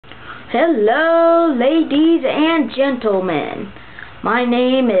Hello, ladies and gentlemen. My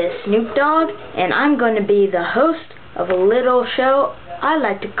name is Snoop Dogg, and I'm going to be the host of a little show I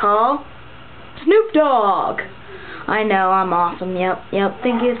like to call Snoop Dogg. I know, I'm awesome. Yep.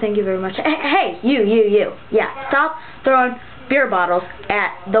 Thank you very much. Hey, you. Yeah, stop throwing beer bottles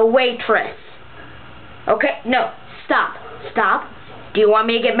at the waitress. Okay, no, stop. Do you want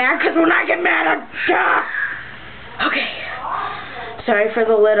me to get mad? Because when I get mad, okay. Sorry for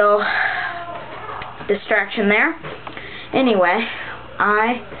the little distraction there. Anyway,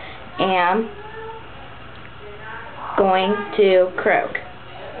 I am going to croak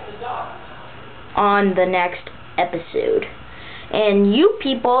on the next episode. And you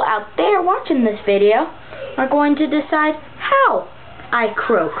people out there watching this video are going to decide how I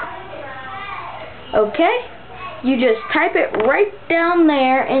croak. Okay? You just type it right down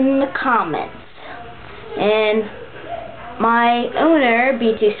there in the comments. And my owner,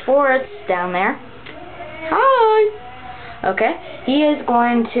 BT Sports, down there, hi! Okay? He is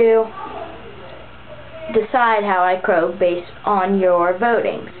going to decide how I croak based on your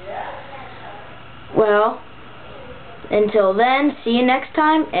voting. Well, until then, see you next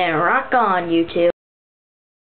time, and rock on, YouTube.